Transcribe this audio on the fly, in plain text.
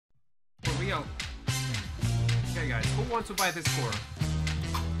real. Okay, guys, who wants to buy this core?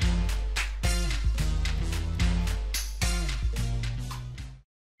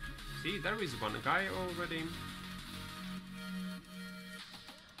 See, there is one guy already.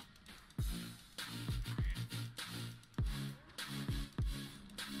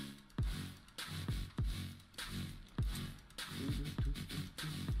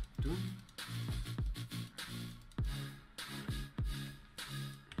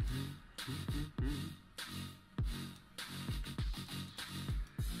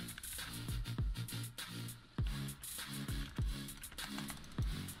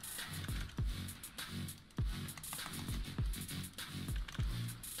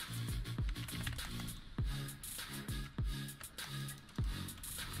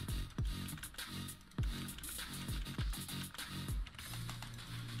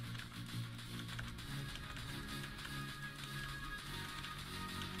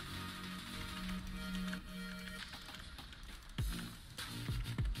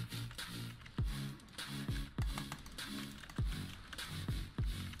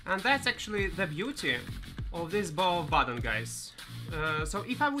 And that's actually the beauty of this Bow of Badon, guys. So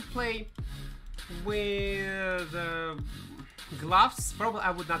if I would play with gloves, probably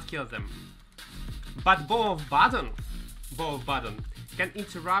I would not kill them. But Bow of Badon can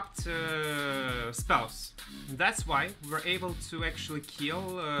interrupt spells. That's why we're able to actually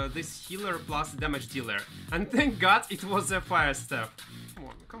kill this healer plus damage dealer. And thank God it was a fire staff.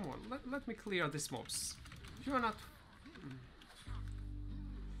 Come on, let me clear these mobs. You're not...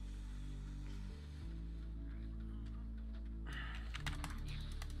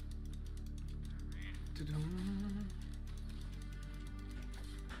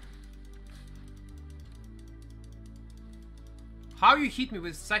 How you hit me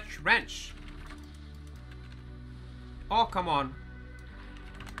with such wrench? Oh, come on.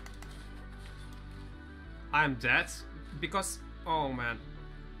 I'm dead because... Oh, man.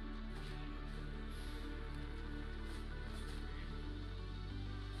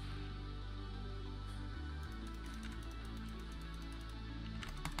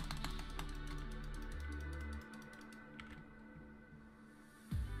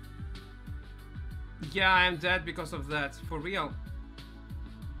 Yeah, I'm dead because of that. For real.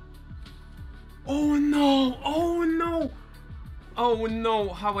 Oh no! Oh no! Oh no!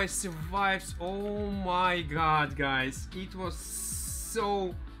 How I survived! Oh my god, guys! It was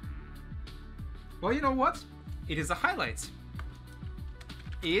so... Well, you know what? It is a highlight.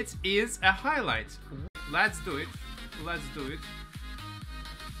 It is a highlight. Let's do it. Let's do it.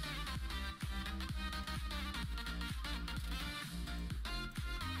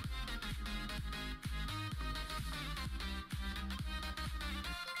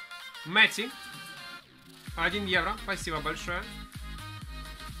 Мэтти. 1 евро. Спасибо большое.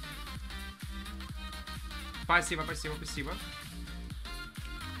 Спасибо, спасибо, спасибо.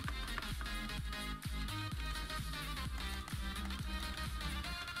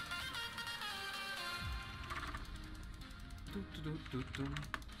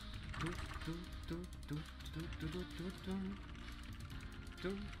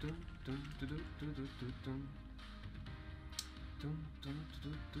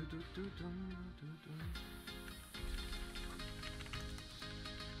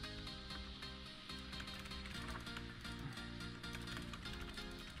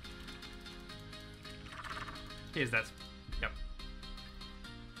 Here's that. Yep.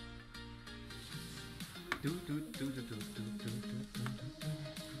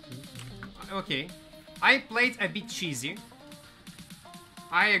 Okay. I played a bit cheesy.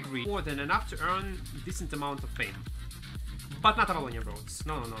 I agree. More than enough to earn a decent amount of fame. But not all on your roads.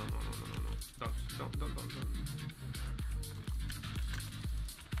 No, no, no, no, no, no, no, no. Don't.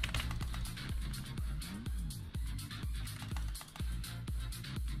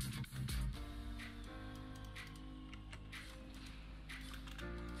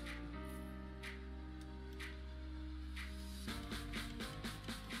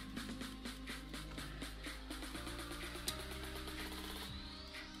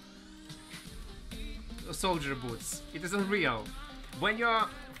 Soldier boots. It isn't real. When you're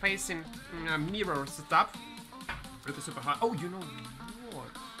facing a mirror setup, it is super hard. Oh, you know what?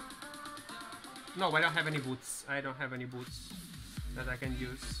 No, I don't have any boots. I don't have any boots that I can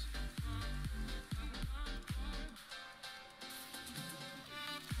use.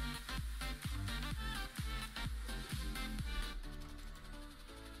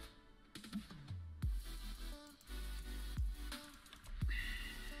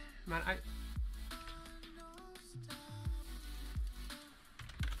 Man,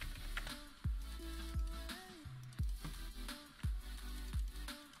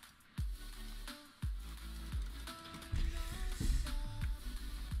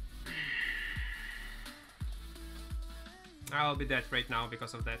 I'll be dead right now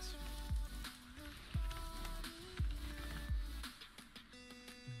because of that.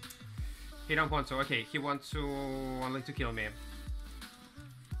 He don't want to. Okay, he wants to only to kill me.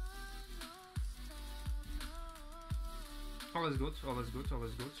 All is good. All is good. All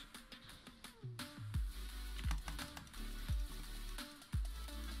is good.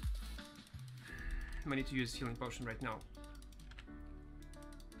 I need to use healing potion right now.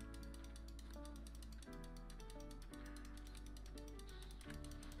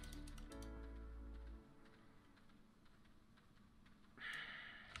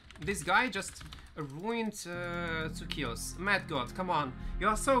 This guy just ruined 2 kills. Mad God, come on. You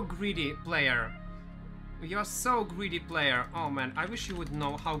are so greedy, player. You are so greedy, player. Oh man, I wish you would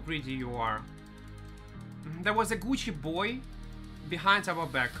know how greedy you are. There was a Gucci boy behind our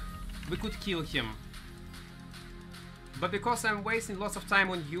back. We could kill him. But because I'm wasting lots of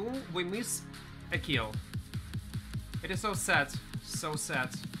time on you, we miss a kill. It is so sad. So sad.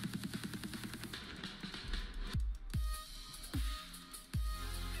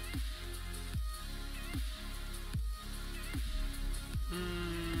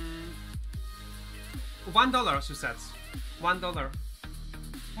 $1, she said. $1.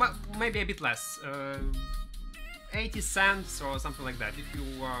 Well, maybe a bit less. 80 cents or something like that. If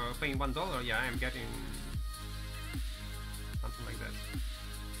you are paying $1, yeah, I'm getting something like that.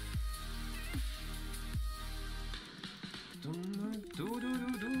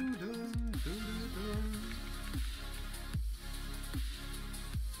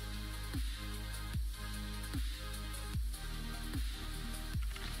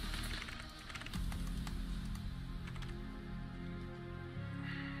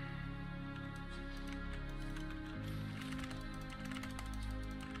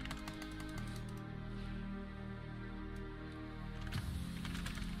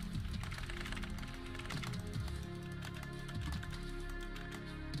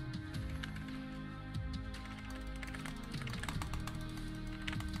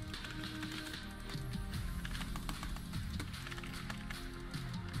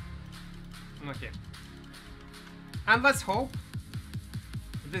 Okay. And let's hope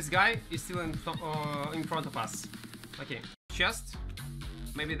this guy is still in front of us. Okay. Chest.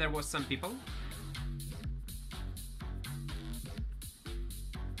 Maybe there was some people.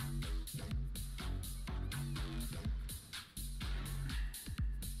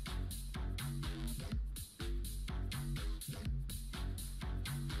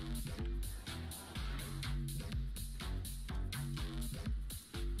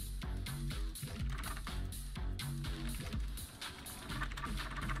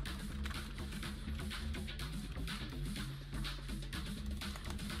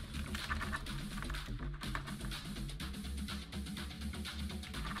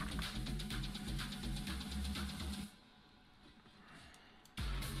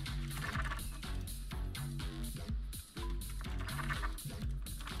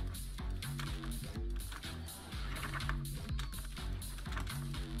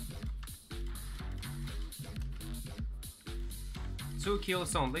 Two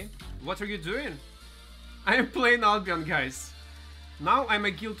kills only. What are you doing? I am playing Albion, guys. Now I'm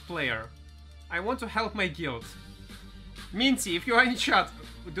a guild player. I want to help my guild. Minty, if you are in chat,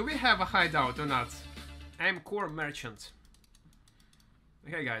 do we have a hideout or not? I am core merchant.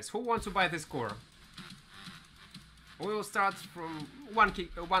 Okay, guys, who wants to buy this core? We will start from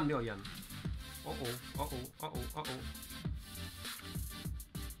 1 million. Uh-oh, uh-oh, uh-oh, uh-oh.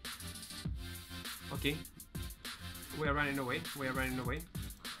 Okay. We are running away. We are running away.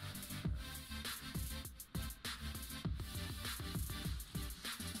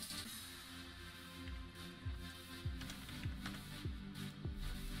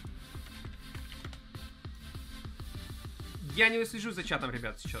 Я не слежу за чатом,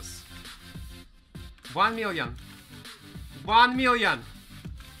 ребят, сейчас. 1 million. 1 million.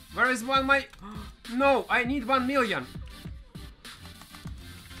 Where is 1 my... No, I need 1 million.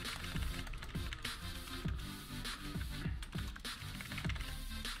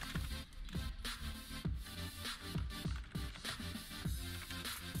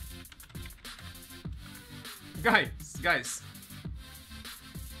 Guys.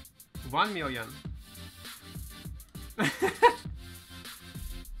 1 million.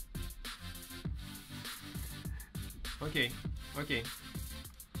 Okay.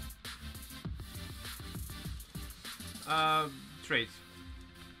 Trade.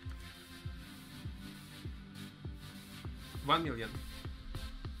 1 million.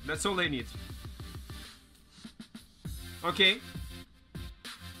 That's all I need. Okay.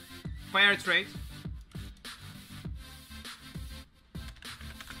 Fair trade.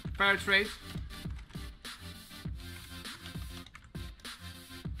 Fair trade.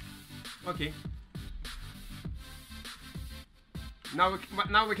 Okay. Now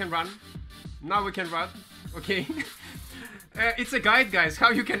we can run. Now we can run. Okay. It's a guide, guys, how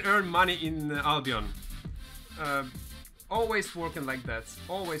you can earn money in Albion. Always working like that.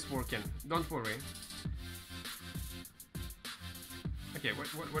 Always working. Don't worry. Okay,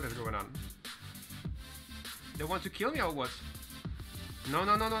 what is going on? They want to kill me or what? No.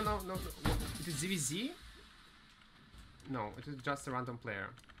 It is ZVZ? No, it is just a random player.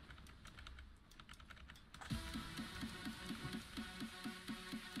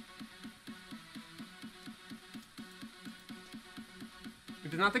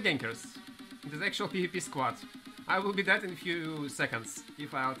 It is not a gankers. It is actual PvP squad. I will be dead in a few seconds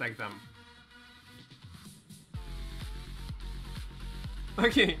if I attack them.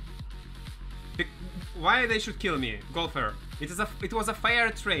 Okay. Why they should kill me? Golfer. It was a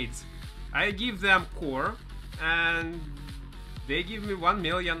fair trade. I give them core and they give me 1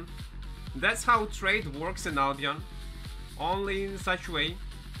 million. That's how trade works in Albion. Only in such way.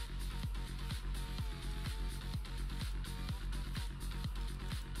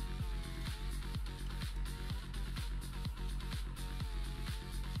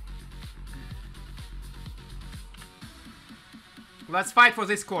 Let's fight for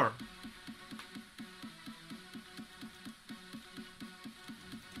this core.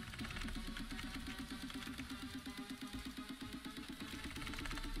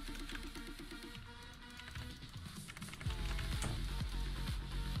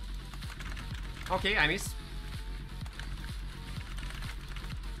 Okay, I miss.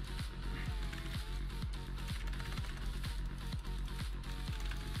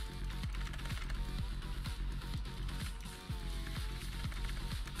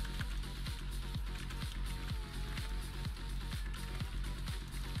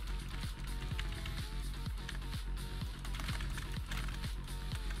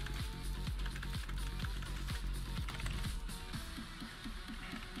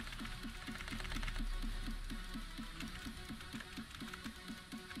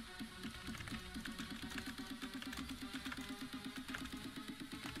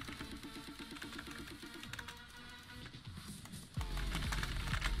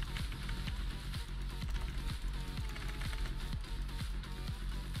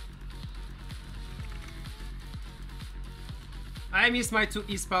 I missed my 2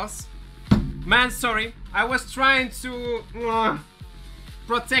 e-spells. Man, sorry. I was trying to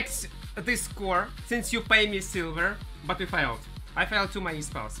protect this score since you pay me silver, but we failed. I failed 2 my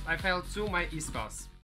e-spells.